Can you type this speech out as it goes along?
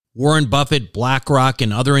Warren Buffett, BlackRock,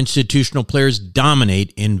 and other institutional players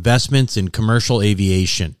dominate investments in commercial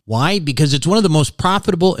aviation. Why? Because it's one of the most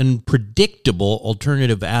profitable and predictable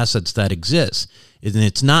alternative assets that exists, and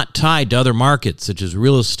it's not tied to other markets such as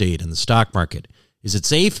real estate and the stock market. Is it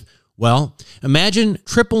safe? Well, imagine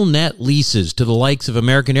triple net leases to the likes of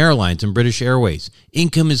American Airlines and British Airways.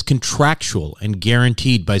 Income is contractual and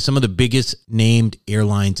guaranteed by some of the biggest named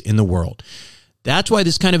airlines in the world. That's why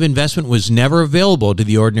this kind of investment was never available to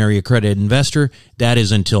the ordinary accredited investor. That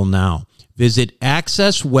is until now. Visit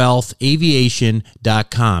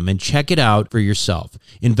accesswealthaviation.com and check it out for yourself.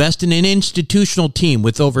 Invest in an institutional team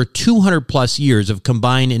with over 200 plus years of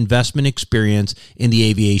combined investment experience in the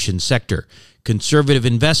aviation sector. Conservative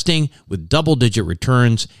investing with double-digit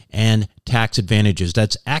returns and tax advantages.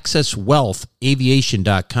 That's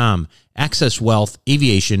accesswealthaviation.com.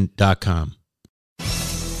 accesswealthaviation.com.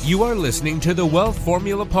 You are listening to the Wealth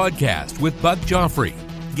Formula Podcast with Buck Joffrey.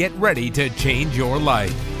 Get ready to change your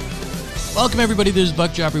life. Welcome, everybody. This is Buck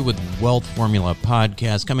Joffrey with Wealth Formula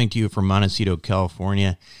Podcast, coming to you from Montecito,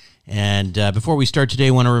 California. And before we start today,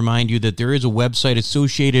 I want to remind you that there is a website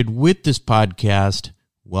associated with this podcast,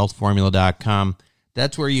 wealthformula.com.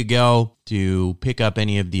 That's where you go to pick up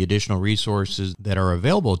any of the additional resources that are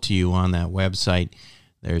available to you on that website.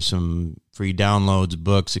 There's some free downloads,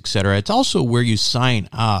 books, etc. It's also where you sign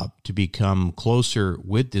up to become closer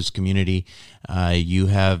with this community. You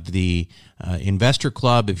have the Investor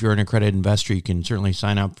Club. If you're an accredited investor, you can certainly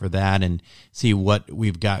sign up for that and see what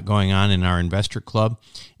we've got going on in our Investor Club.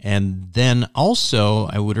 And then also,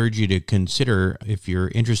 I would urge you to consider, if you're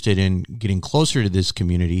interested in getting closer to this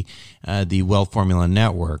community, the Wealth Formula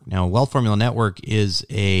Network. Now, Wealth Formula Network is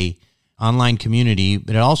a online community,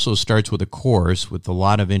 but it also starts with a course with a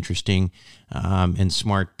lot of interesting and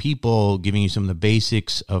smart people giving you some of the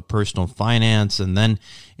basics of personal finance. And then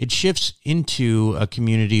it shifts into a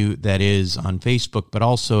community that is on Facebook, but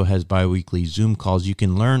also has biweekly Zoom calls. You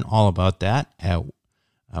can learn all about that at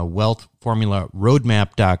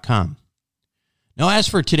wealthformularoadmap.com. Now, as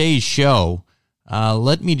for today's show,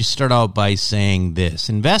 let me just start out by saying this.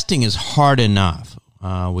 Investing is hard enough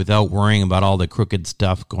without worrying about all the crooked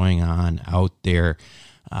stuff going on out there.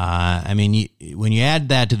 When you add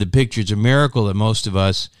that to the picture, it's a miracle that most of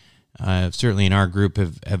us, certainly in our group,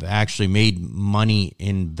 have actually made money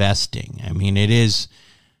investing. I mean, it's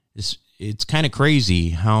kind of crazy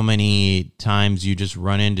how many times you just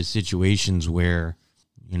run into situations where,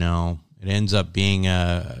 it ends up being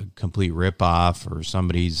a complete ripoff, or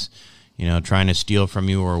somebody's, trying to steal from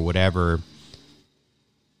you or whatever.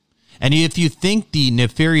 And if you think the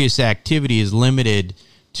nefarious activity is limited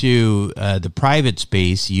to the private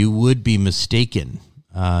space, you would be mistaken.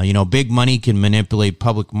 Big money can manipulate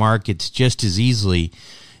public markets just as easily.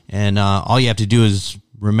 And all you have to do is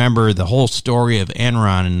remember the whole story of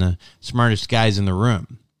Enron and the smartest guys in the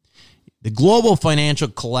room. The global financial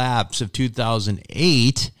collapse of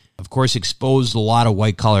 2008, of course, exposed a lot of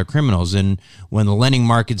white-collar criminals. And when the lending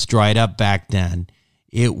markets dried up back then,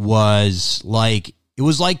 it was like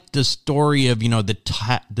the story of,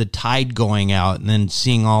 the tide going out and then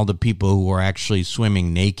seeing all the people who were actually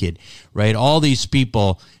swimming naked, right? All these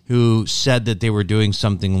people who said that they were doing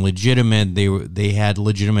something legitimate, they had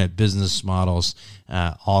legitimate business models,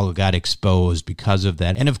 all got exposed because of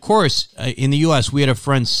that. And of course, in the U.S., we had a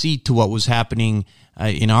front seat to what was happening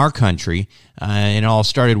in our country. It all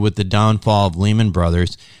started with the downfall of Lehman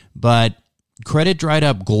Brothers, but credit dried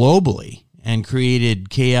up globally and created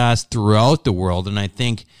chaos throughout the world. And I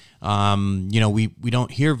think, we don't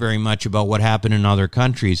hear very much about what happened in other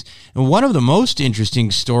countries. And one of the most interesting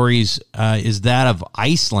stories is that of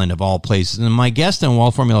Iceland, of all places. And my guest on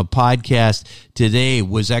Wealth Formula Podcast today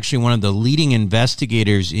was actually one of the leading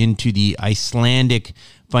investigators into the Icelandic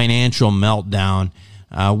financial meltdown,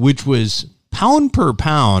 which was pound per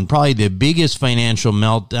pound, probably the biggest financial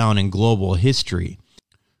meltdown in global history.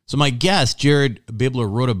 So my guest, Jared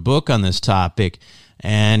Bibler, wrote a book on this topic,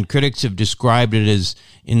 and critics have described it as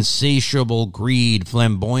insatiable greed,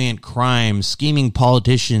 flamboyant crime, scheming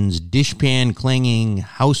politicians, dishpan-clanging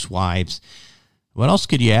housewives. What else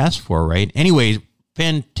could you ask for, right? Anyway,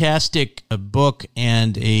 fantastic book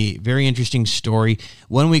and a very interesting story.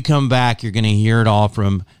 When we come back, you're going to hear it all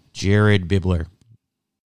from Jared Bibler.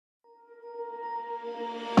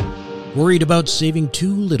 Worried about saving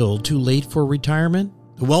too little too late for retirement?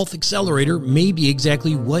 The Wealth Accelerator may be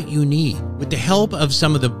exactly what you need. With the help of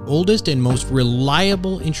some of the oldest and most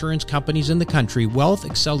reliable insurance companies in the country, Wealth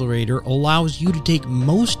Accelerator allows you to take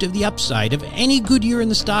most of the upside of any good year in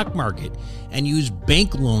the stock market and use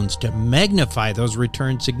bank loans to magnify those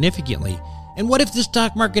returns significantly. And what if the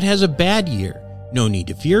stock market has a bad year? No need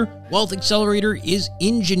to fear. Wealth Accelerator is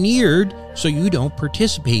engineered so you don't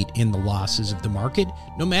participate in the losses of the market,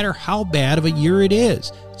 no matter how bad of a year it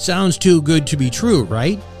is. Sounds too good to be true,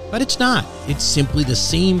 right? But it's not. It's simply the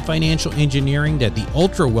same financial engineering that the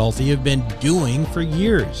ultra wealthy have been doing for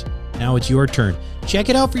years. Now it's your turn. Check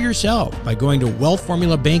it out for yourself by going to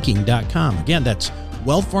wealthformulabanking.com. Again, that's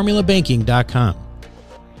wealthformulabanking.com.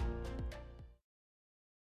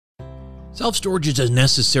 Self-storage is a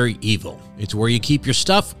necessary evil. It's where you keep your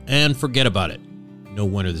stuff and forget about it. No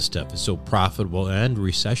wonder this stuff is so profitable and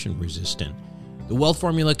recession resistant. The Wealth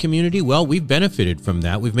Formula community, well, we've benefited from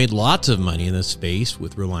that. We've made lots of money in this space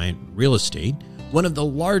with Reliant Real Estate, one of the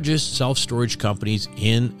largest self-storage companies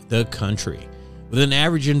in the country. With an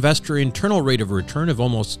average investor internal rate of return of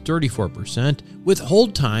almost 34%, with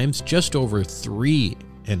hold times just over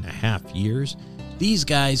 3.5 years, these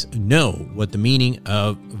guys know what the meaning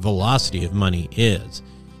of velocity of money is.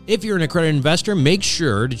 If you're an accredited investor, make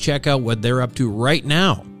sure to check out what they're up to right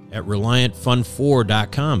now at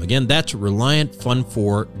ReliantFund4.com. Again, that's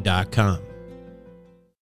ReliantFund4.com.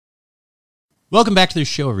 Welcome back to the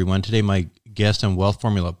show, everyone. Today, my guest on Wealth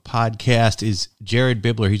Formula Podcast is Jared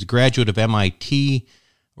Bibler. He's a graduate of MIT,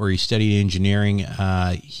 where he studied engineering.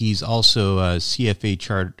 He's also a CFA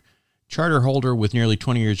charter holder with nearly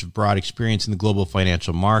 20 years of broad experience in the global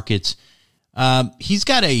financial markets. He's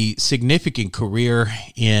got a significant career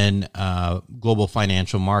in global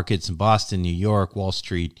financial markets in Boston, New York, Wall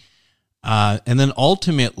Street. And then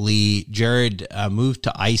ultimately, Jared moved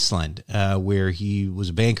to Iceland, where he was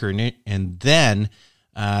a banker. And then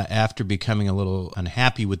after becoming a little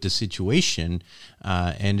unhappy with the situation,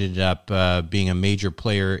 ended up being a major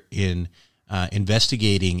player in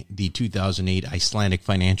investigating the 2008 Icelandic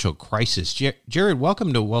financial crisis. Jared,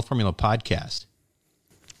 welcome to Wealth Formula Podcast.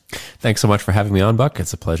 Thanks so much for having me on, Buck.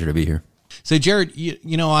 It's a pleasure to be here. So, Jared,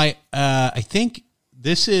 I think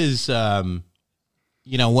this is,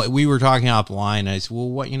 what we were talking offline. I said,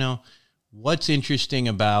 well, what's interesting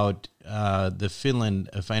about the Finland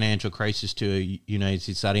financial crisis to a United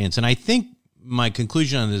States audience? And I think my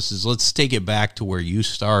conclusion on this is let's take it back to where you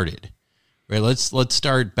started, right? Let's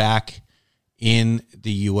start back in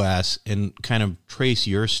the U.S. and kind of trace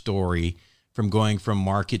your story from going from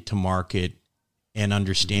market to market and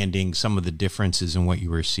understanding some of the differences in what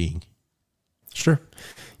you were seeing. Sure.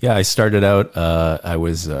 Yeah, I started out, I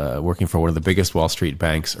was working for one of the biggest Wall Street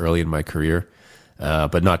banks early in my career,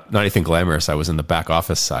 but not anything glamorous. I was in the back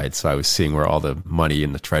office side, so I was seeing where all the money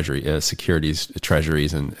in the treasury, securities,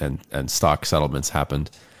 treasuries, and stock settlements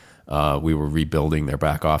happened. We were rebuilding their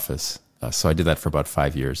back office. So I did that for about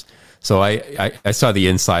 5 years. So I saw the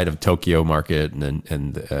inside of Tokyo market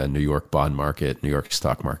and New York bond market, New York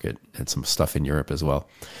stock market, and some stuff in Europe as well.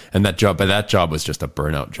 And that job was just a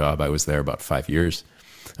burnout job. I was there about 5 years,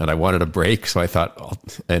 and I wanted a break. So I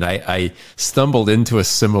thought, and I stumbled into a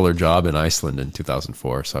similar job in Iceland in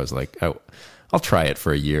 2004. So I was like, I'll try it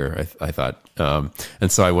for a year. I thought,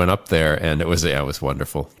 and so I went up there, and it was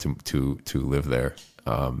wonderful to live there.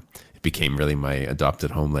 It became really my adopted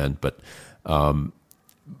homeland,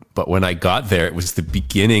 But when I got there, it was the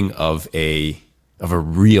beginning of a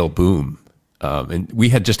real boom, and we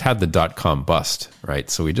had just had the .com bust, right?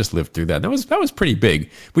 So we just lived through that. That was pretty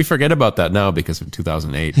big. We forget about that now because of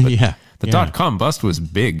 2008. But the .com bust was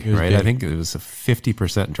big, right? Big. I think it was a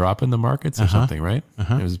 50% drop in the markets or something, right?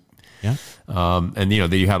 It was, and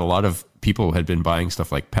you had a lot of people who had been buying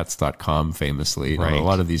stuff like Pets.com famously. Right. A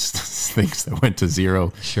lot of these things that went to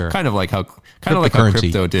zero. Sure. Kind of like how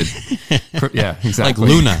crypto did. Yeah, exactly. Like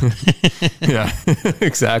Luna. Yeah,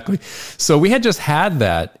 exactly. So we had just had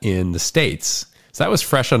that in the States. So that was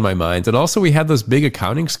fresh on my mind. And also we had those big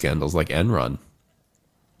accounting scandals like Enron,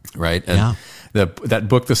 right? And that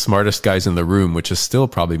book, The Smartest Guys in the Room, which is still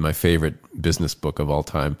probably my favorite business book of all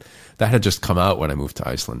time, that had just come out when I moved to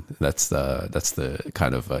Iceland. That's the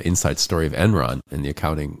kind of inside story of Enron and the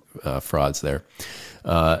accounting frauds there.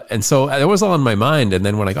 And so that was all on my mind. And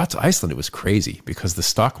then when I got to Iceland, it was crazy because the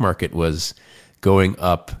stock market was going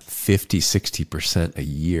up 50, 60% a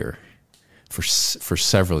year for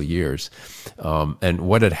several years. And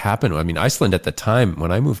what had happened, I mean, Iceland at the time,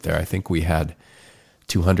 when I moved there, I think we had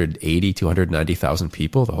 290,000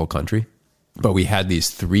 people, the whole country. But we had these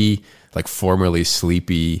three formerly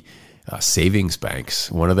sleepy savings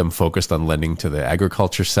banks. One of them focused on lending to the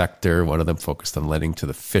agriculture sector. One of them focused on lending to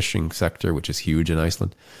the fishing sector, which is huge in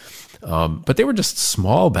Iceland. But they were just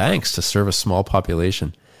small banks to serve a small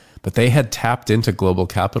population. But they had tapped into global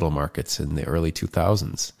capital markets in the early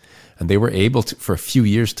 2000s. And they were able to, for a few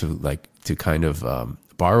years, to kind of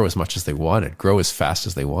borrow as much as they wanted, grow as fast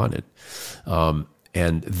as they wanted.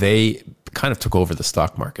 and they kind of took over the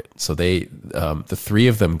stock market. So they, the three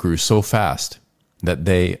of them grew so fast that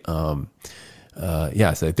they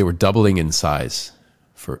were doubling in size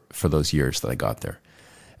for those years that I got there.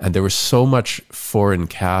 And there was so much foreign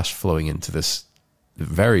cash flowing into this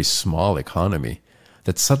very small economy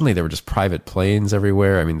that suddenly there were just private planes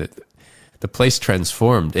everywhere. I mean, the place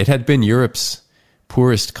transformed. It had been Europe's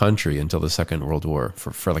poorest country until the Second World War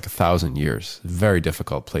for like 1,000 years. Very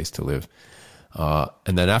difficult place to live.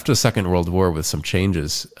 And then after the Second World War, with some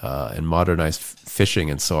changes and modernized fishing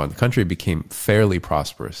and so on, the country became fairly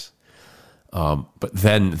prosperous. But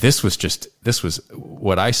then this was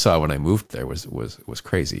what I saw when I moved there was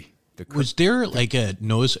crazy. Was there like a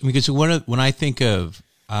notice? Because when I think of,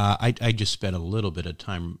 I just spent a little bit of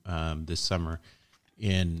time this summer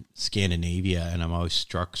in Scandinavia, and I'm always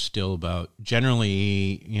struck still about,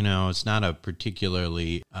 generally, it's not a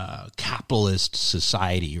particularly capitalist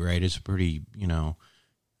society, right? It's a pretty,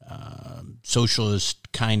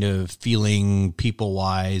 socialist kind of feeling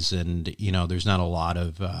people-wise, and, there's not a lot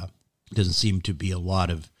of, doesn't seem to be a lot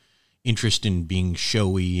of interest in being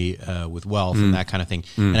showy with wealth and that kind of thing.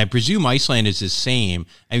 And I presume Iceland is the same.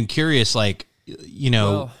 I'm curious, like,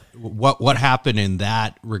 what happened in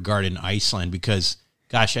that regard in Iceland? Because,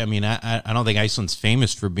 gosh, I mean, I don't think Iceland's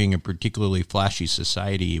famous for being a particularly flashy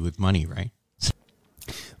society with money, right?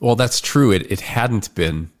 Well, that's true. It hadn't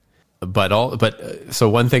been, so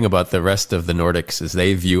one thing about the rest of the Nordics is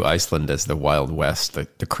they view Iceland as the Wild West,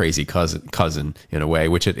 the crazy cousin in a way,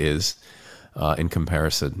 which it is in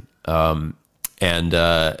comparison. But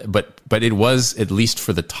it was, at least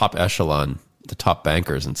for the top echelon, the top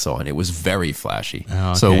bankers and so on, it was very flashy.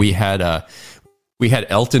 Oh, okay. So we had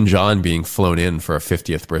Elton John being flown in for a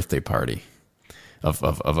 50th birthday party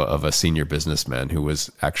of a senior businessman who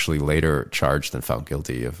was actually later charged and found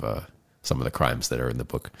guilty of some of the crimes that are in the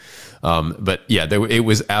book. But yeah, it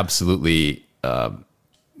was absolutely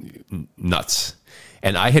nuts.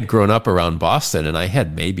 And I had grown up around Boston, and I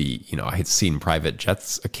had I had seen private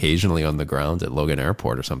jets occasionally on the ground at Logan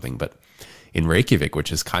Airport or something. But in Reykjavik,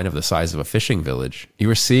 which is kind of the size of a fishing village,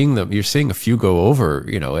 you're seeing a few go over,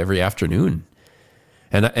 every afternoon.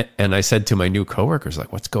 And I said to my new coworkers,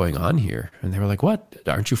 like, what's going on here? And they were like, what?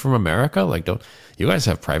 Aren't you from America? Like, don't you guys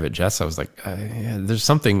have private jets? I was like, yeah, there's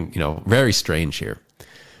something, very strange here.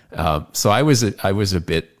 So I was a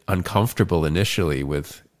bit uncomfortable initially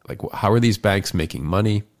with, like, how are these banks making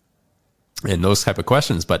money and those type of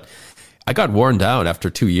questions. But I got worn down after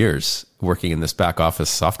 2 years working in this back office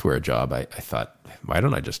software job. I thought, why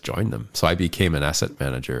don't I just join them? So I became an asset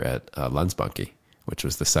manager at Landsbanki, which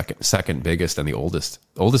was the second biggest and the oldest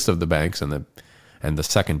of the banks, and the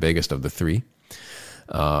second biggest of the three.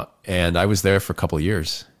 And I was there for a couple of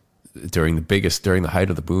years during the height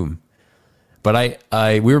of the boom. But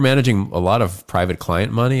we were managing a lot of private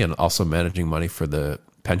client money and also managing money for the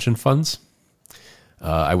pension funds.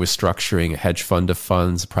 I was structuring a hedge fund of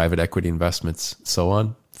funds, private equity investments, so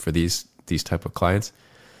on, for these type of clients.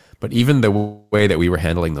 But even the way that we were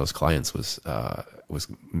handling those clients was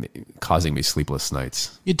causing me sleepless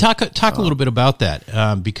nights. You talk a little bit about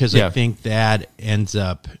that, because I think that ends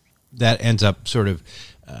up sort of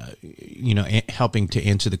helping to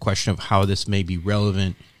answer the question of how this may be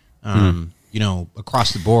relevant,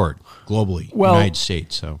 across the board globally, United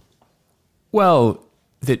States. So,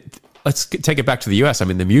 let's take it back to the U.S. I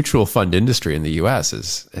mean, the mutual fund industry in the U.S.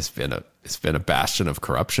 has been a bastion of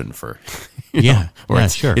corruption for,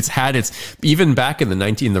 sure. It's had its, even back in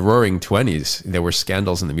the Roaring 20s, there were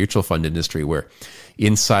scandals in the mutual fund industry where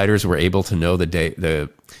insiders were able to know the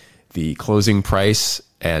closing price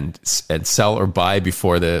and sell or buy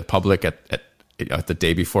before the public at the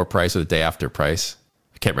day before price or the day after price.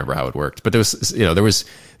 I can't remember how it worked, but there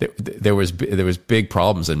was big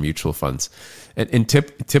problems in mutual funds, and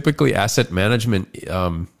typically asset management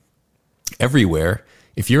everywhere.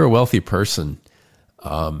 If you're a wealthy person,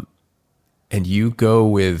 and you go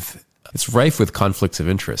with, it's rife with conflicts of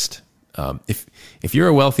interest. If you're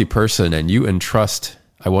a wealthy person and you entrust,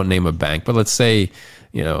 I won't name a bank, but let's say,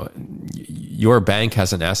 your bank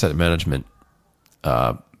has an asset management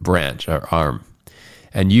branch or arm,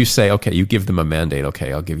 and you say, okay, you give them a mandate.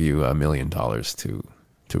 Okay, I'll give you $1 million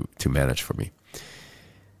to manage for me.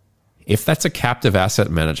 If that's a captive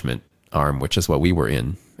asset management arm, which is what we were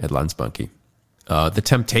in at Landsbanki, the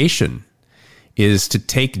temptation is to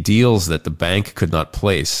take deals that the bank could not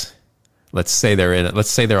place. Let's say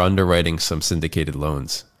they're underwriting some syndicated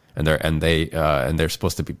loans, and they're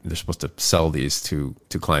supposed to sell these to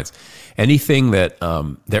clients. Anything that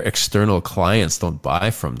their external clients don't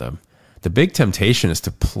buy from them, the big temptation is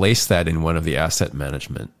to place that in one of the asset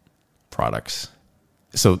management products.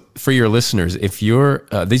 So for your listeners, if you're,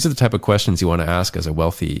 these are the type of questions you want to ask as a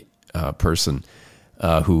wealthy person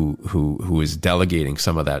who is delegating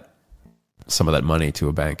some of that money to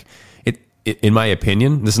a bank. In my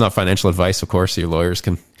opinion, this is not financial advice, of course, your lawyers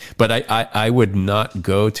can, but I would not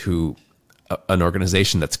go to an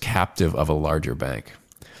organization that's captive of a larger bank.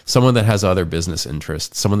 Someone that has other business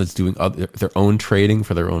interests, someone that's doing their own trading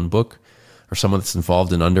for their own book, or someone that's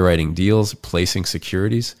involved in underwriting deals, placing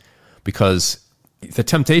securities, because the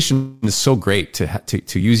temptation is so great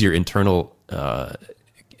to use your internal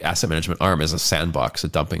asset management arm as a sandbox, a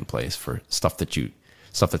dumping place for stuff that's,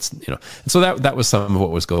 and so that was some of what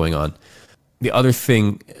was going on. The other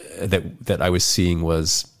thing that I was seeing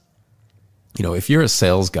was, if you're a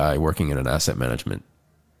sales guy working in an asset management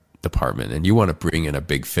department and you want to bring in a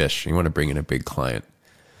big fish, you want to bring in a big client,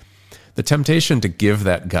 the temptation to give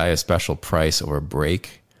that guy a special price or a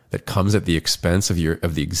break that comes at the expense of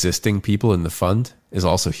the existing people in the fund is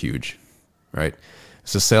also huge, right?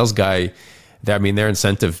 So sales guy, they're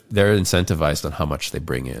incentivized on how much they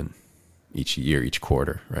bring in each year, each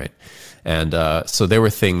quarter, right? And so there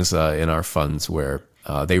were things in our funds where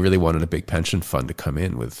they really wanted a big pension fund to come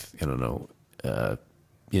in with,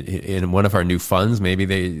 in one of our new funds, maybe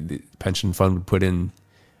the pension fund would put in,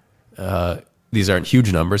 these aren't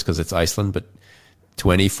huge numbers because it's Iceland, but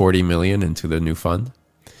 20, 40 million into the new fund.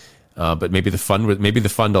 But maybe the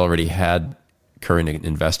fund already had current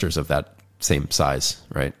investors of that same size,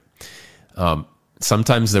 right?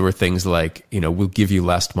 Sometimes there were things like, we'll give you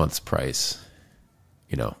last month's price,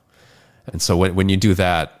 And so when you do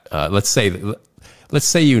that, let's say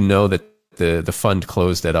that the fund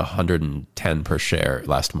closed at 110 per share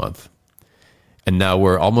last month. And now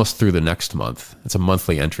we're almost through the next month. It's a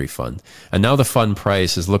monthly entry fund. And now the fund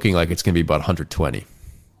price is looking like it's going to be about 120.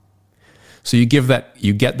 So you get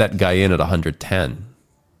that guy in at 110,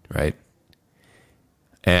 right?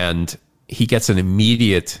 And he gets an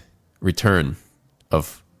immediate return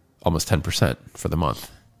of almost 10% for the month.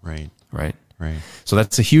 Right. So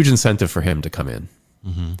that's a huge incentive for him to come in.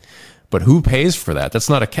 Mm-hmm. But who pays for that? That's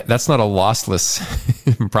not a lossless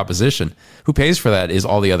proposition. Who pays for that is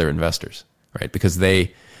all the other investors, right? Because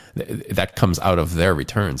that comes out of their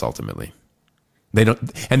returns ultimately. They don't,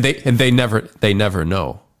 and they never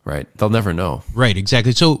know, right? They'll never know. Right,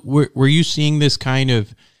 exactly. So were you seeing this kind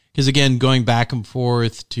of, because again, going back and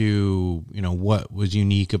forth to, what was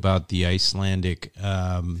unique about the Icelandic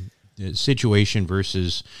situation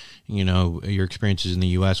versus, your experiences in the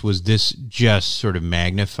U.S., was this just sort of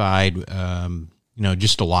magnified,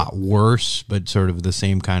 just a lot worse, but sort of the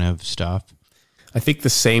same kind of stuff? I think the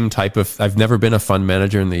same type of, I've never been a fund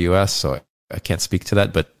manager in the U.S., so I can't speak to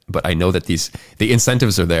that, but I know that the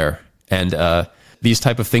incentives are there. And these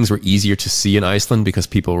type of things were easier to see in Iceland because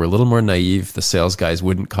people were a little more naive. The sales guys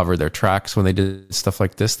wouldn't cover their tracks when they did stuff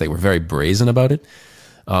like this. They were very brazen about it.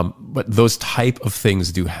 But those type of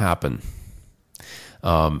things do happen.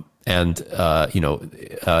 So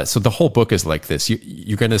the whole book is like this.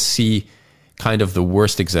 You're going to see kind of the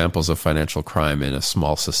worst examples of financial crime in a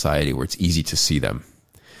small society where it's easy to see them.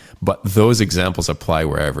 But those examples apply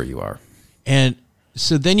wherever you are. And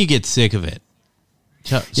so then you get sick of it.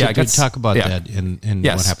 Talk about that and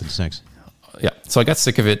yes. What happens next. Yeah. So I got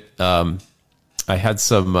sick of it. I had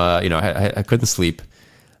some, I couldn't sleep.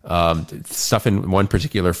 Stuff in one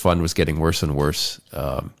particular fund was getting worse and worse.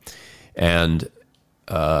 And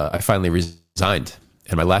I finally resigned.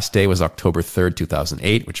 And my last day was October 3rd,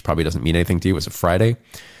 2008, which probably doesn't mean anything to you. It was a Friday.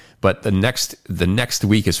 But the next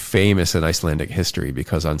week is famous in Icelandic history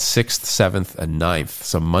because on 6th, 7th, and 9th,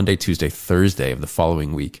 so Monday, Tuesday, Thursday of the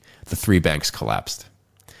following week, the three banks collapsed.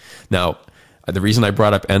 Now, the reason I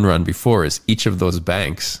brought up Enron before is each of those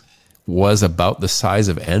banks was about the size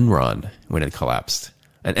of Enron when it collapsed.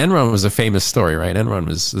 And Enron was a famous story, right? Enron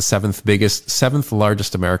was the seventh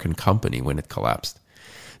largest American company when it collapsed.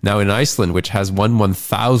 Now in Iceland, which has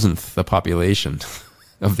 1/1000th the population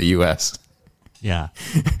of the U.S., yeah,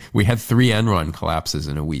 we had 3 Enron collapses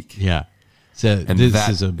in a week. Yeah, so this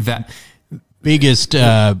is biggest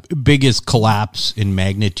collapse in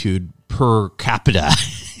magnitude per capita.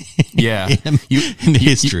 Yeah, in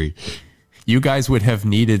history. You guys would have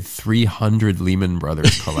needed 300 Lehman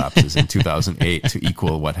Brothers collapses in 2008 to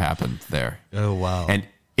equal what happened there. Oh wow! And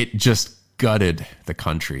it just gutted the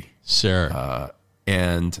country. Sure.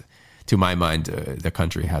 And to my mind, the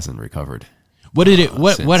country hasn't recovered. What did it?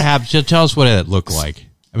 What happened? Just tell us what it looked like.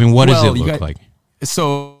 I mean, what does it look like?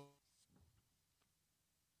 So,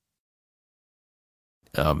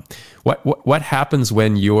 what happens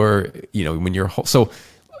when so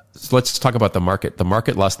let's talk about the market. The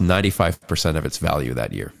market lost 95% of its value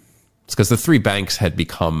that year. It's because the 3 banks had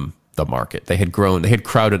become the market. They had grown, they had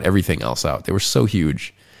crowded everything else out. They were so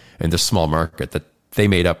huge in this small market that they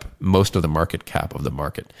made up most of the market cap of the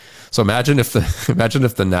market. So imagine if the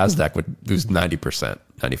NASDAQ would lose 90%,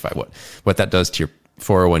 95%, what that does to your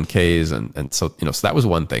 401ks. And so, so that was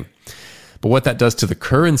one thing. But what that does to the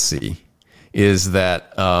currency is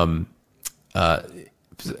that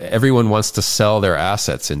everyone wants to sell their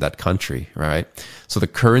assets in that country, right? So the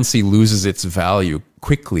currency loses its value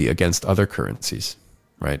quickly against other currencies,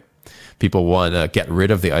 right? People want to get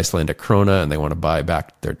rid of the Icelandic krona and they want to buy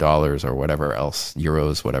back their dollars or whatever else,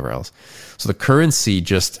 euros, whatever else. So the currency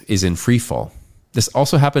just is in free fall. This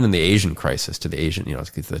also happened in the Asian crisis to the Asian,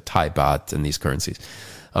 the Thai baht and these currencies.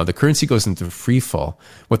 The currency goes into free fall.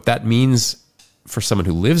 What that means for someone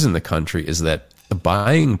who lives in the country is that the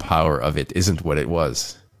buying power of it isn't what it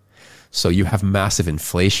was. So you have massive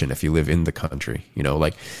inflation if you live in the country.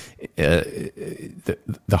 The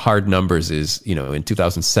hard numbers is, in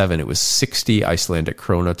 2007, it was 60 Icelandic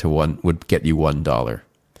krona to one would get you $1.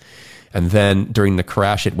 And then during the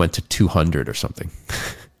crash, it went to 200 or something.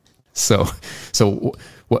 So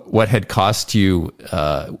what had cost you,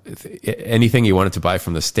 anything you wanted to buy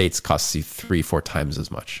from the States costs you 3-4 times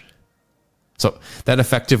as much. So that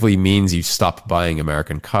effectively means you stopped buying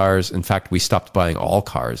American cars. In fact, we stopped buying all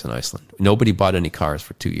cars in Iceland. Nobody bought any cars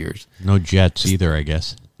for 2 years. No jets either, I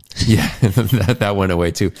guess. Yeah, that went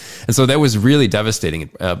away too. And so that was really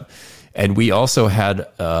devastating. And we also had,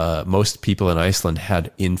 most people in Iceland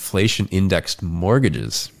had inflation indexed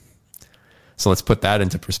mortgages. So let's put that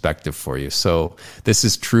into perspective for you. So this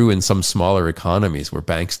is true in some smaller economies where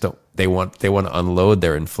banks they want to unload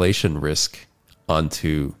their inflation risk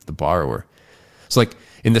onto the borrower. So like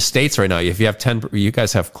in the States right now, if you have you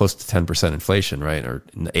guys have close to 10% inflation, right? Or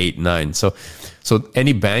 8, 9. So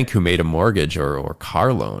any bank who made a mortgage or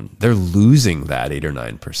car loan, they're losing that 8 or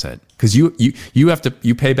 9% because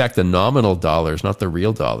you pay back the nominal dollars, not the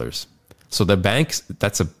real dollars. So the banks,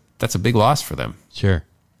 that's a big loss for them. Sure.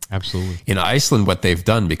 Absolutely. In Iceland, what they've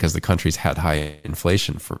done, because the country's had high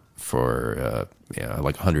inflation for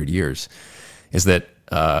like 100 years, is that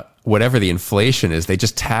whatever the inflation is, they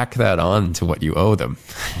just tack that on to what you owe them.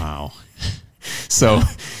 Wow. So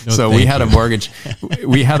we had a mortgage.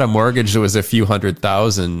 We had a mortgage that was a few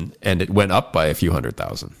 $100,000, and it went up by a few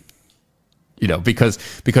 $100,000.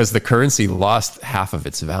 Because the currency lost half of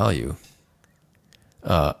its value,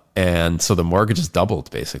 and so the mortgage is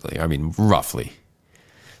doubled basically. I mean, roughly.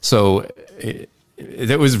 So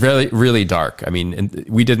it was really, really dark. I mean, and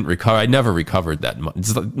we didn't recover. I never recovered that money.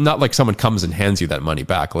 It's not like someone comes and hands you that money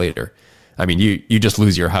back later. I mean, you just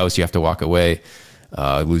lose your house. You have to walk away,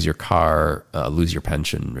 lose your car, lose your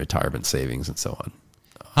pension, retirement savings, and so on.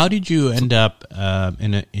 How did you end up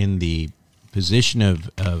in the position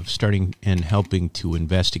of starting and helping to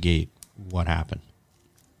investigate what happened?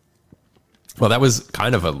 Well, that was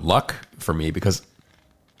kind of a luck for me because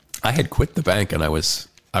I had quit the bank and I was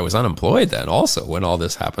unemployed then also when all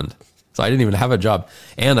this happened. So I didn't even have a job,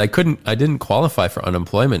 and I didn't qualify for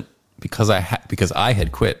unemployment because I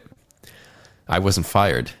had quit. I wasn't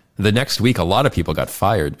fired. The next week, a lot of people got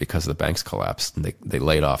fired because the banks collapsed and they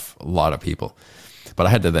laid off a lot of people. But I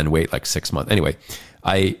had to then wait like 6 months. Anyway,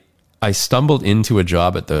 I stumbled into a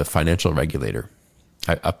job at the financial regulator.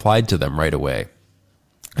 I applied to them right away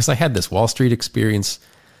because I had this Wall Street experience.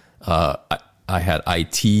 I had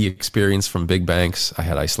IT experience from big banks. I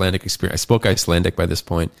had Icelandic experience. I spoke Icelandic by this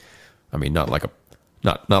point. I mean, not like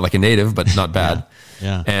a native, but not bad.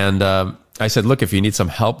 Yeah. And I said, look, if you need some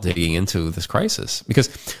help digging into this crisis, because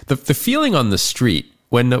the feeling on the street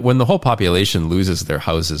when the whole population loses their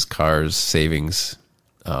houses, cars, savings.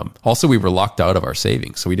 Also, we were locked out of our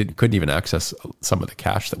savings, so we couldn't even access some of the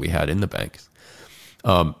cash that we had in the banks.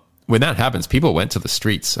 When that happens, people went to the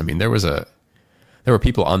streets. I mean, there were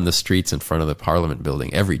people on the streets in front of the Parliament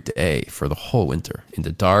building every day for the whole winter. In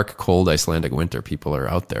the dark, cold Icelandic winter, people are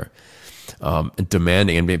out there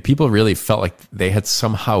demanding. And people really felt like they had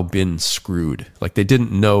somehow been screwed. Like they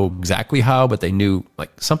didn't know exactly how, but they knew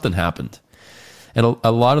like something happened. And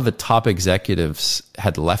a lot of the top executives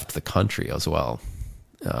had left the country as well,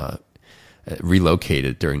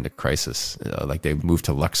 relocated during the crisis. Like they moved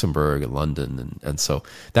to Luxembourg and London. And so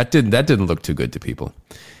that didn't look too good to people.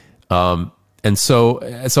 And so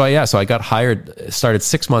I got hired, started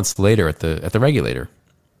 6 months later at the regulator.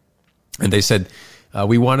 And they said,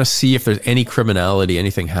 we want to see if there's any criminality,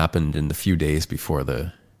 anything happened in the few days before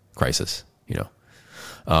the crisis,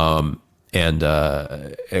 And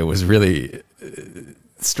it was really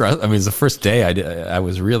stress. I mean, it was the first day I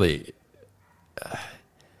was really,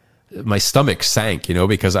 my stomach sank,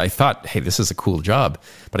 because I thought, hey, this is a cool job.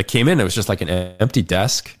 But I came in, it was just like an empty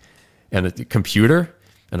desk and a computer.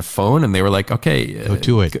 and a phone, and they were like, okay, Go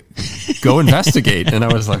to it. go investigate. And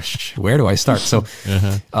I was like, where do I start? So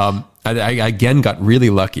I again got really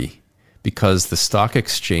lucky because the stock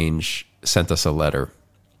exchange sent us a letter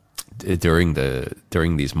during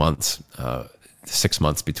these months, 6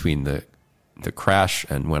 months between the crash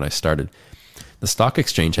and when I started. The stock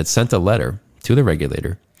exchange had sent a letter to the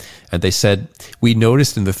regulator, and they said, we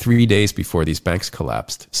noticed in the 3 days before these banks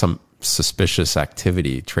collapsed some suspicious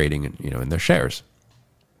activity trading in their shares.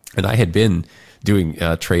 And I had been doing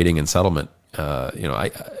trading and settlement.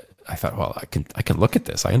 I thought, well, I can look at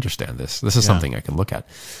this. I understand this. This is something I can look at.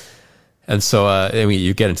 And so, I mean,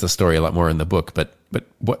 you get into the story a lot more in the book. But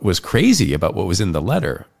what was crazy about what was in the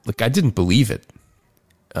letter? Like, I didn't believe it.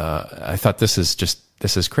 I thought this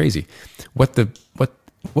is crazy. What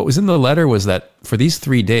was in the letter was that for these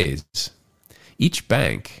 3 days, each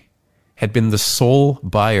bank had been the sole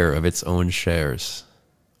buyer of its own shares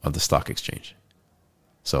on the stock exchange.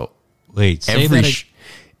 So wait, say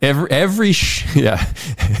every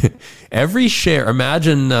share.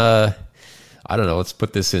 Imagine, I don't know. Let's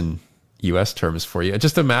put this in U.S. terms for you.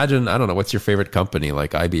 Just imagine, I don't know, what's your favorite company,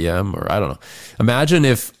 like IBM, or I don't know. Imagine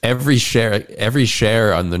if every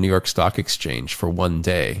share on the New York Stock Exchange for one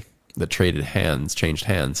day that changed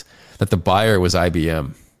hands, that the buyer was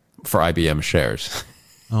IBM for IBM shares.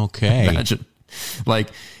 Okay. Imagine,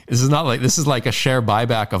 this is like a share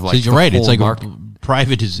buyback of like. So you're right. It's like a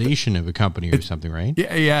privatization of a company or something, right?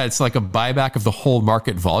 Yeah. It's like a buyback of the whole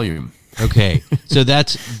market volume. Okay. So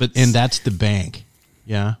that's the bank.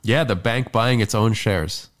 Yeah. Yeah. The bank buying its own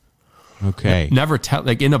shares. Okay. Never tell,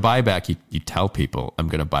 like in a buyback, you tell people I'm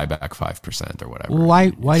going to buy back 5% or whatever.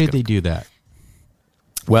 Why did they do that?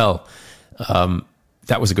 Well,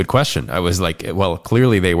 that was a good question. I was like, well,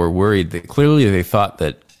 clearly they were worried. Clearly they thought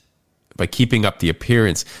that by keeping up the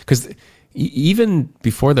appearance, because even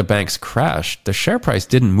before the banks crashed, the share price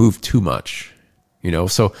didn't move too much,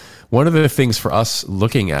 So one of the things for us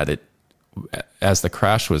looking at it as the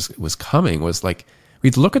crash was coming was like,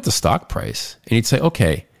 we'd look at the stock price and you'd say,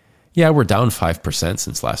 okay, yeah, we're down 5%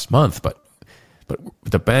 since last month, but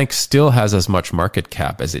the bank still has as much market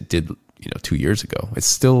cap as it did 2 years ago. It's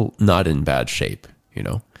still not in bad shape,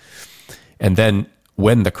 And then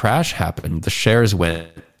when the crash happened, the shares went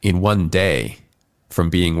in one day from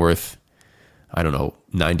being worth, I don't know,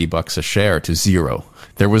 $90 a share to zero.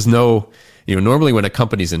 There was no, normally when a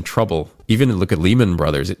company's in trouble, even look at Lehman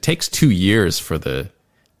Brothers, it takes 2 years for the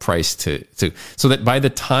price to so that by the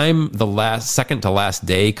time the second to last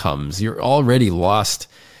day comes, you're already lost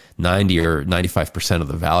 90 or 95% of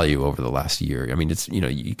the value over the last year. I mean, it's,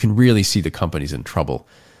 you can really see the company's in trouble.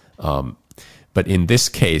 But in this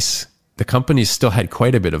case, the companies still had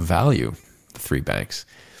quite a bit of value, the three banks.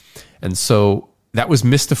 And so that was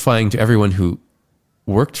mystifying to everyone who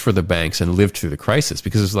worked for the banks and lived through the crisis,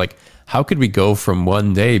 because it was like, how could we go from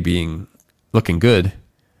one day being looking good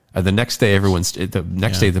and the next day day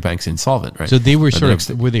the bank's insolvent, right? So they were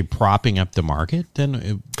were they propping up the market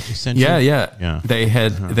then, essentially? Yeah. They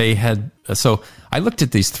had, so I looked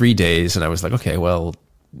at these 3 days and I was like, okay, well,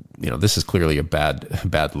 this is clearly a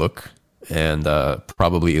bad look and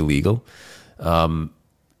probably illegal.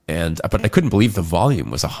 But I couldn't believe the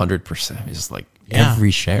volume was 100%. It's like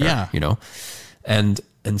every share, And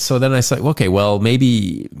so then I said, okay, well,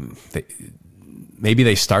 maybe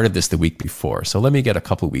they started this the week before. So let me get a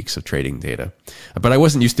couple of weeks of trading data. But I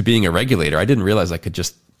wasn't used to being a regulator. I didn't realize I could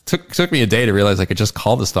just, took me a day to realize I could just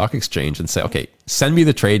call the stock exchange and say, okay, send me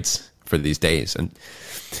the trades for these days.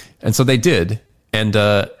 And so they did. And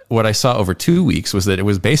what I saw over 2 weeks was that it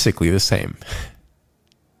was basically the same.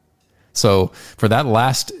 So for that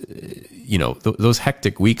last, those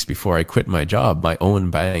hectic weeks before I quit my job, my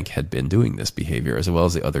own bank had been doing this behavior as well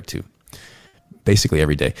as the other two, basically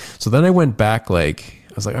every day. So then I went back, I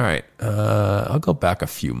was like, all right, I'll go back a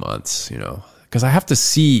few months, because I have to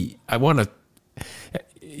see, I want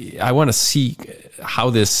to see how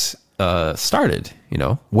this started,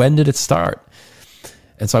 when did it start?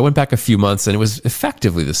 And so I went back a few months and it was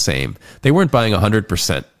effectively the same. They weren't buying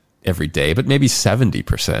 100% every day, but maybe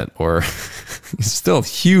 70%, or still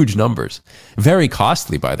huge numbers. Very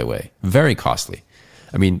costly, by the way, very costly.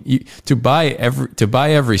 I mean, to buy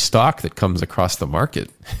every stock that comes across the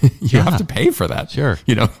market, you have to pay for that. Sure.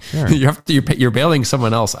 Sure. You're bailing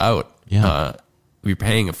someone else out. Yeah. You're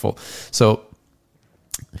paying a full. So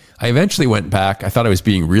I eventually went back. I thought I was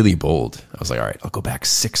being really bold. I was like, all right, I'll go back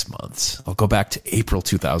 6 months. I'll go back to April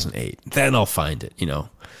 2008. Then I'll find it,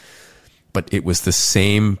 But it was the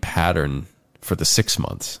same pattern for the 6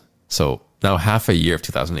 months. So now half a year of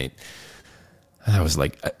 2008. And I was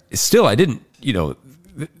like, still, I didn't,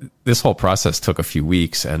 this whole process took a few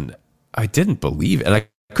weeks and I didn't believe it. And I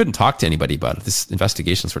couldn't talk to anybody about it. This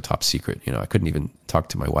investigations were top secret. I couldn't even talk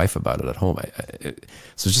to my wife about it at home.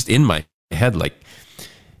 So just in my head, like,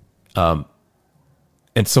 and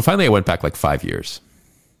so finally I went back like 5 years,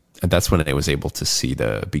 and that's when I was able to see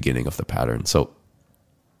the beginning of the pattern. So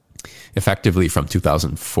effectively from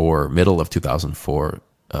 2004, middle of 2004,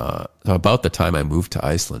 about the time I moved to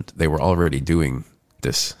Iceland, they were already doing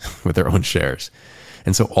this with their own shares.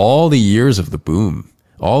 And so all the years of the boom,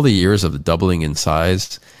 all the years of the doubling in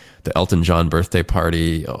size, the Elton John birthday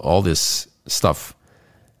party, all this stuff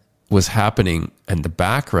was happening. And the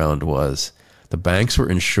background was the banks were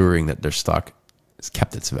ensuring that their stock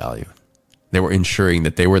kept its value. They were ensuring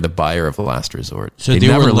that they were the buyer of the last resort. So they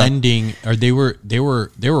were lending, or they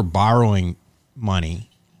were borrowing money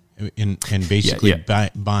and basically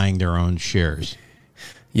buying their own shares.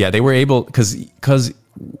 Yeah, they were able, because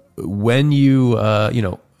when you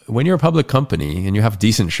when you're a public company and you have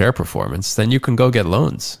decent share performance, then you can go get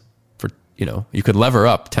loans for, you could lever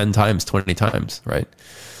up 10 times, 20 times, right?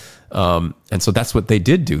 And so that's what they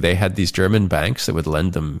did do. They had these German banks that would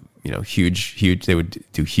lend them, huge, they would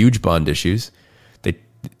do huge bond issues. They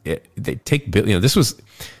take,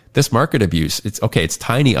 this market abuse. It's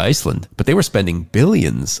tiny Iceland, but they were spending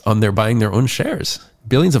billions on buying their own shares,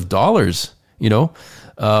 billions of dollars,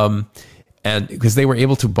 and because they were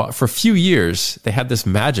able to, for a few years, they had this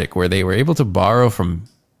magic where they were able to borrow from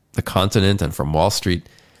the continent and from Wall Street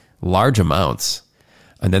large amounts.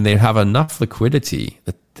 And then they'd have enough liquidity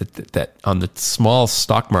that on the small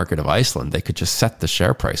stock market of Iceland, they could just set the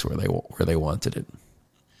share price where they wanted it.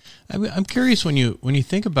 I'm curious when you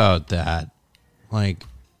think about that, like,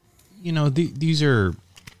 these are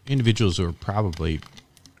individuals who are probably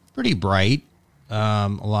pretty bright. A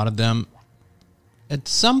lot of them, at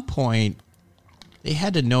some point, they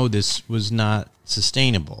had to know this was not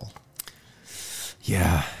sustainable.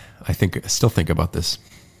 Yeah, I still think about this.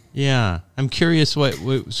 Yeah, I'm curious.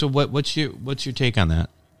 What's your take on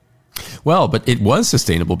that? Well, but it was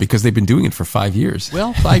sustainable because they've been doing it for 5 years.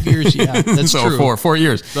 Well, 5 years, yeah, that's so true. 4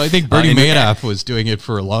 years. So I think Bernie Madoff was doing it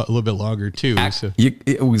for a little bit longer too.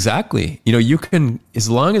 Exactly. You can, as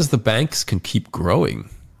long as the banks can keep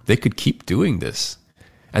growing, they could keep doing this,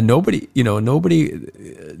 and nobody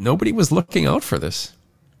was looking out for this.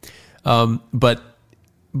 But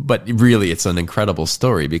really, it's an incredible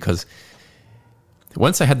story because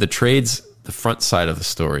once I had the front side of the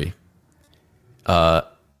story,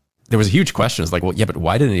 there was a huge question. It's like, well, yeah, but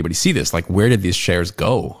why didn't anybody see this? Like, where did these shares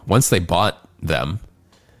go? Once they bought them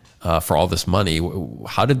for all this money,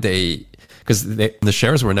 how did they, because the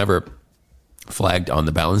shares were never flagged on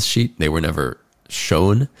the balance sheet. They were never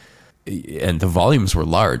shown, and the volumes were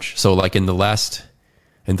large. So like in the last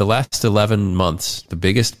 11 months, the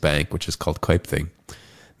biggest bank, which is called Kaupthing,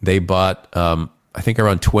 they bought, I think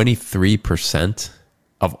around 23%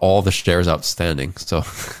 of all the shares outstanding. So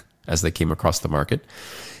as they came across the market,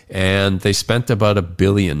 and they spent about $1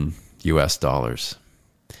 billion US,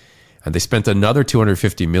 and they spent another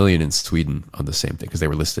 250 million in Sweden on the same thing because they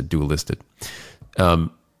were dual listed. But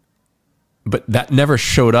that never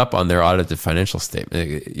showed up on their audited financial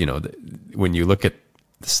statement. When you look at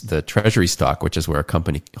the treasury stock, which is where a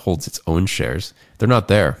company holds its own shares, they're not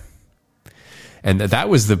there. And that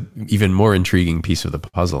was the even more intriguing piece of the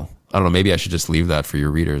puzzle. I don't know, maybe I should just leave that for your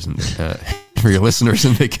readers and for your listeners,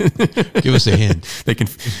 and they can give us a hint. They can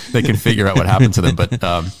figure out what happened to them. But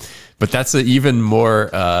that's an even more.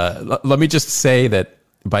 Let me just say that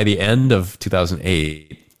by the end of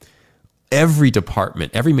 2008, every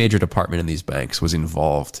major department in these banks was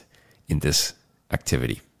involved in this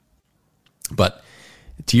activity. But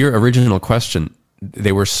to your original question,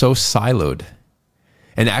 they were so siloed.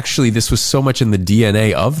 And actually, this was so much in the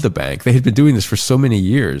DNA of the bank. They had been doing this for so many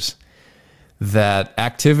years that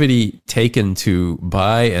activity taken to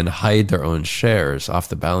buy and hide their own shares off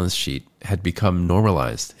the balance sheet had become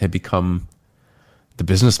normalized, had become the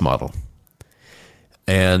business model.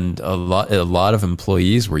 And a lot of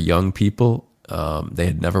employees were young people. They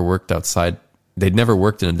had never worked outside. They'd never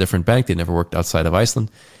worked in a different bank. They'd never worked outside of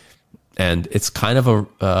Iceland. And it's kind of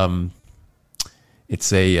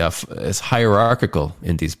it's hierarchical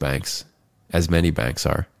in these banks, as many banks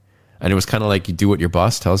are. And it was kind of like you do what your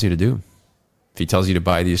boss tells you to do. If he tells you to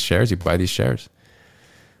buy these shares, you buy these shares.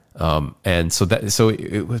 But it's still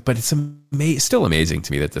amazing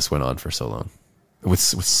to me that this went on for so long with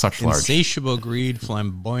such large. Insatiable greed,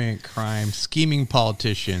 flamboyant crime, scheming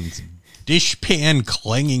politicians, dishpan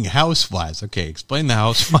clanging housewives. Okay, explain the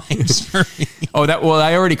housewives for me.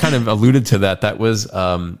 I already kind of alluded to that. That was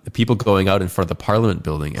people going out in front of the Parliament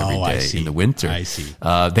building every day in the winter. I see.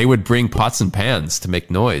 They would bring pots and pans to make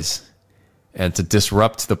noise, And to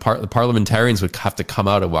disrupt the parliamentarians would have to come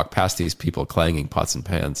out and walk past these people clanging pots and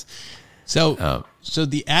pans. So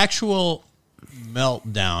the actual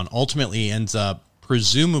meltdown ultimately ends up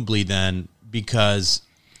presumably then because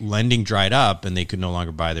lending dried up and they could no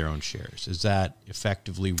longer buy their own shares. Is that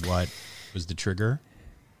effectively what was the trigger?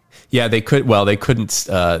 Yeah, they could. Well, they couldn't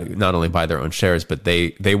not only buy their own shares, but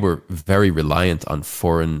they were very reliant on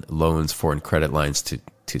foreign loans, foreign credit lines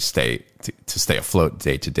to stay afloat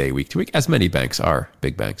day to day, week to week, as many banks are,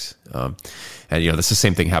 big banks. And this is the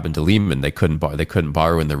same thing happened to Lehman. They couldn't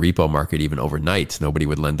borrow in the repo market even overnight. Nobody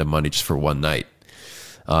would lend them money just for one night.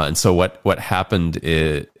 And so what happened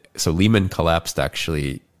is, so Lehman collapsed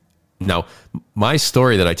actually. Now, my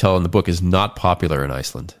story that I tell in the book is not popular in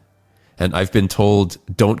Iceland. And I've been told,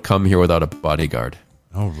 don't come here without a bodyguard.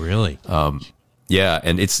 Oh, really? Yeah,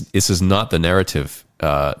 and this is not the narrative.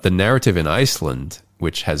 The narrative in Iceland,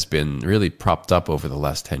 which has been really propped up over the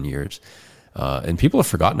last 10 years, and people have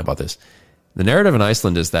forgotten about this. The narrative in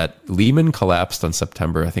Iceland is that Lehman collapsed on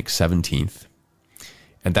September, I think, 17th,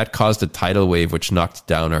 and that caused a tidal wave which knocked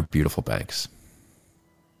down our beautiful banks.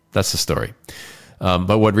 That's the story.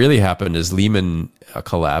 But what really happened is Lehman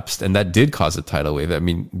collapsed, and that did cause a tidal wave. I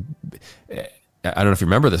mean, I don't know if you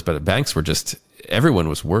remember this, but banks were everyone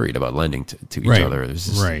was worried about lending to each other. There's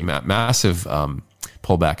this massive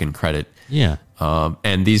pullback in credit. Yeah.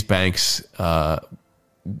 And these banks,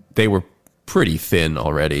 they were pretty thin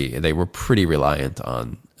already. They were pretty reliant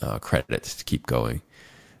on credit to keep going.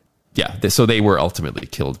 Yeah, so they were ultimately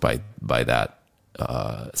killed by that.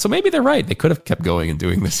 So maybe they're right. They could have kept going and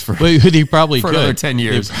doing this for they probably for could. Another 10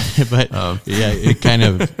 years. But it kind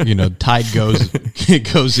of tide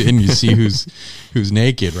goes in. You see who's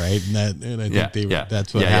naked, right? And I think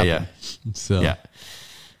that's what happened.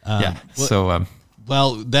 Yeah. So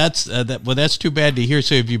Well, that's too bad to hear.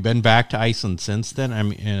 So have you been back to Iceland since then? I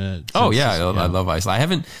mean, I love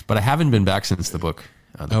Iceland. I haven't been back since the book.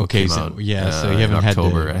 Book came out, so you haven't in had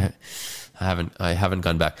October. I haven't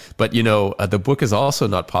gone back. But the book is also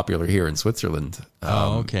not popular here in Switzerland.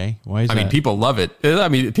 Okay. Why is that? I mean, people love it.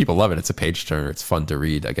 It's a page turner. It's fun to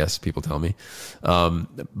read, I guess people tell me.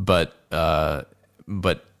 But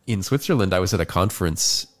in Switzerland, I was at a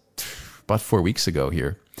conference about 4 weeks ago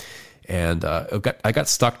here. And I got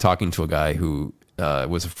stuck talking to a guy who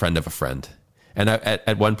was a friend of a friend. And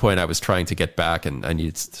at one point, I was trying to get back, and I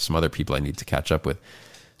needed some other people I need to catch up with.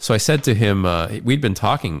 So I said to him, we'd been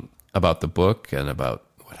talking about the book and about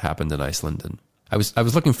what happened in Iceland, and I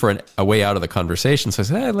was looking for a way out of the conversation. So I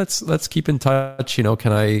said, hey, let's keep in touch.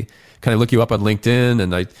 Can I look you up on LinkedIn?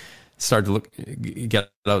 And I started to get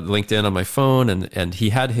out LinkedIn on my phone, and he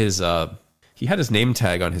had his name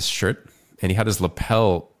tag on his shirt, and he had his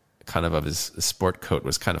lapel of his sport coat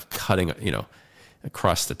was kind of cutting,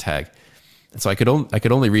 across the tag. And so I could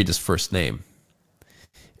only read his first name.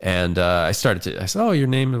 And I said, oh, your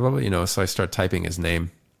name, blah, blah, so I started typing his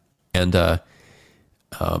name. And I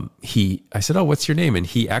said, oh, what's your name? And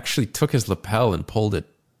he actually took his lapel and pulled it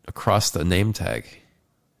across the name tag.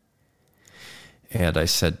 And I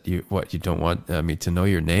said, you don't want me to know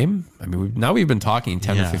your name? I mean, we've been talking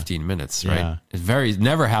 10 or 15 minutes, right? Yeah. It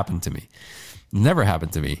never happened to me. Never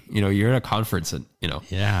happened to me. You're at a conference and,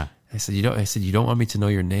 Yeah. I said, you don't want me to know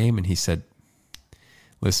your name? And he said,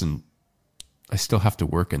 listen, I still have to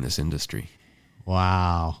work in this industry.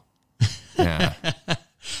 Wow. Yeah.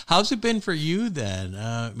 How's it been for you then?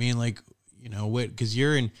 Because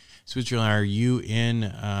you're in Switzerland. Are you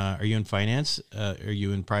in finance? Are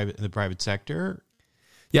you in the private sector?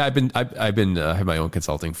 Yeah, I have my own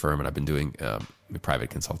consulting firm, and I've been doing private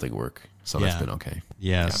consulting work. So that's been okay.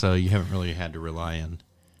 Yeah. So you haven't really had to rely on.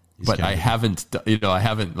 But I haven't,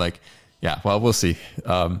 well, we'll see.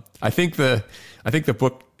 I think the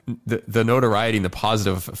book, the notoriety and the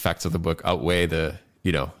positive effects of the book outweigh the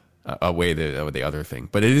other thing.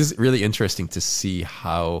 But it is really interesting to see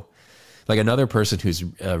how, like, another person who's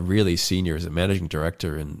really senior is a managing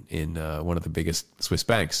director in one of the biggest Swiss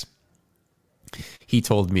banks. He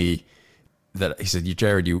told me that, he said,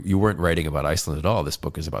 Jared, you weren't writing about Iceland at all. This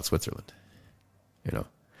book is about Switzerland,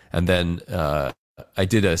 And then I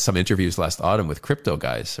did some interviews last autumn with crypto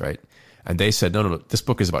guys, right? And they said, no, this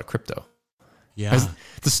book is about crypto. Yeah.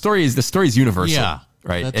 The story is universal. Yeah.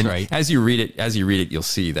 Right. That's and right. As you read it, you'll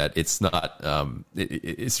see that it's not,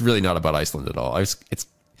 it's really not about Iceland at all.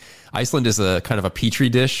 Iceland is a kind of a petri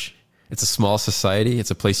dish. It's a small society.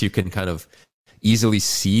 It's a place you can kind of easily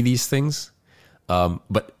see these things.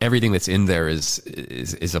 But everything that's in there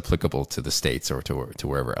is applicable to the States or to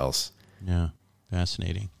wherever else. Yeah.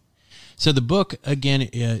 Fascinating. So the book, again,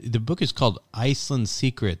 the book is called Iceland's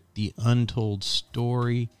Secret, The Untold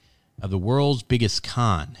Story of the World's Biggest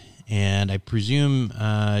Con. And I presume,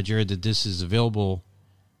 Jared, that this is available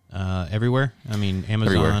everywhere. I mean,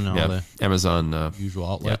 Amazon, all the Amazon usual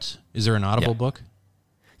outlets. Is there an Audible book?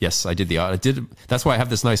 Yes, I did that's why I have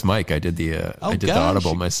this nice mic. I did the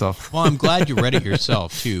Audible myself. Well, I'm glad you read it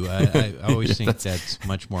yourself too. I always think that's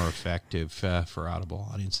much more effective for Audible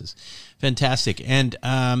audiences. Fantastic. And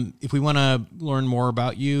if we want to learn more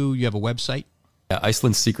about you, you have a website?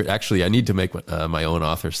 Iceland's Secret. Actually, I need to make my own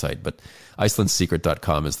author site, but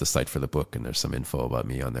icelandsecret.com is the site for the book, and there's some info about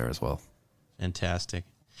me on there as well. Fantastic.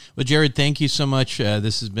 Well, Jared, thank you so much.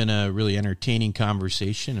 This has been a really entertaining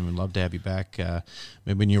conversation, and we'd love to have you back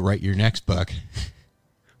maybe when you write your next book.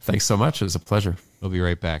 Thanks so much. It was a pleasure. We'll be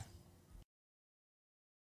right back.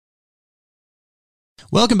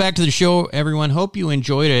 Welcome back to the show, everyone. Hope you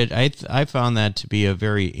enjoyed it. I found that to be a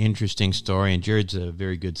very interesting story, and Jared's a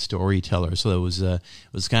very good storyteller, so it was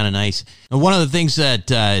kind of nice. And one of the things that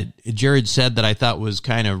Jared said that I thought was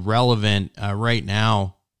kind of relevant right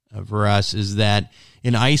now for us is that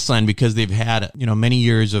in Iceland, because they've had many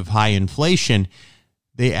years of high inflation,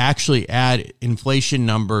 they actually add inflation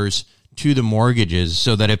numbers to the mortgages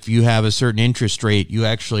so that if you have a certain interest rate, you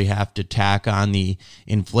actually have to tack on the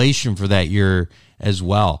inflation for that year as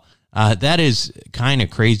well. That is kind of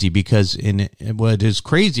crazy because what is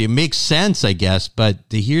crazy, it makes sense, I guess, but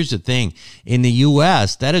here's the thing. In the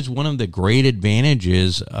U.S., that is one of the great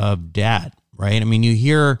advantages of debt, right? I mean, you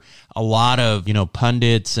hear a lot of,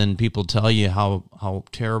 pundits and people tell you how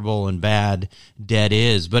terrible and bad debt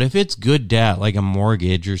is. But if it's good debt, like a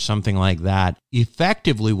mortgage or something like that,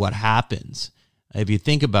 effectively what happens, if you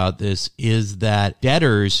think about this, is that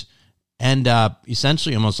debtors end up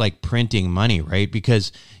essentially almost like printing money, right?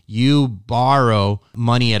 Because you borrow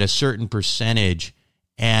money at a certain percentage,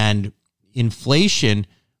 and inflation,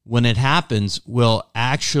 when it happens, will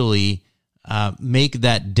actually make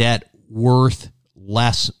that debt worth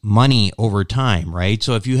less money over time, right?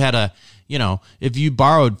 So if you had if you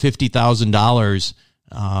borrowed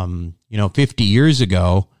 $50,000, 50 years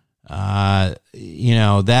ago, that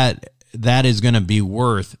is going to be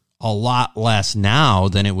worth a lot less now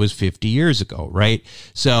than it was 50 years ago, right?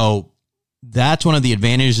 So that's one of the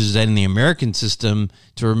advantages in the American system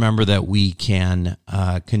to remember that we can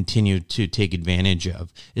continue to take advantage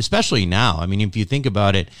of, especially now. I mean, if you think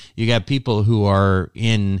about it, you got people who are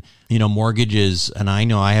in, mortgages, and I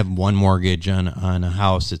know I have one mortgage on a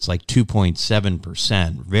house. It's like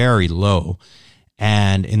 2.7%, very low.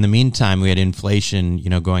 And in the meantime, we had inflation,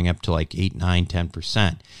 going up to like 8, 9,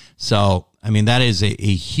 10%. So, I mean, that is a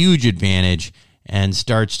huge advantage and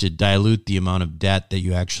starts to dilute the amount of debt that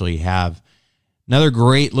you actually have. Another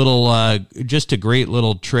great little, just a great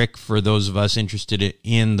little trick for those of us interested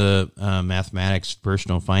in the mathematics,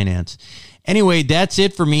 personal finance. Anyway, that's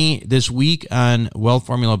it for me this week on Wealth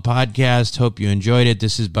Formula Podcast. Hope you enjoyed it.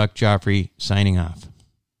 This is Buck Joffrey signing off.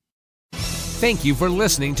 Thank you for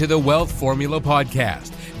listening to the Wealth Formula Podcast.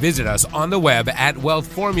 Visit us on the web at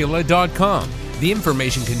wealthformula.com. The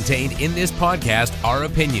information contained in this podcast are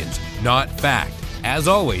opinions, not fact. As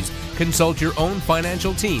always, consult your own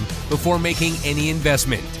financial team before making any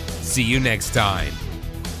investment. See you next time.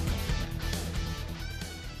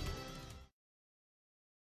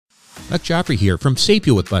 Buck Joffrey here from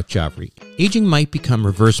Sapio with Buck Joffrey. Aging might become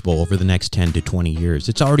reversible over the next 10 to 20 years.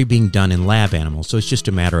 It's already being done in lab animals, so it's just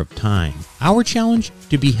a matter of time. Our challenge?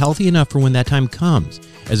 To be healthy enough for when that time comes.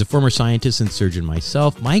 As a former scientist and surgeon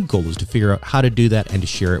myself, my goal is to figure out how to do that and to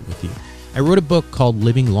share it with you. I wrote a book called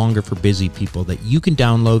Living Longer for Busy People that you can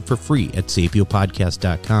download for free at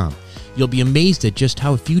sapiopodcast.com. You'll be amazed at just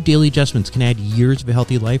how a few daily adjustments can add years of a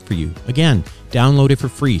healthy life for you. Again, download it for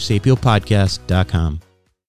free, sapiopodcast.com.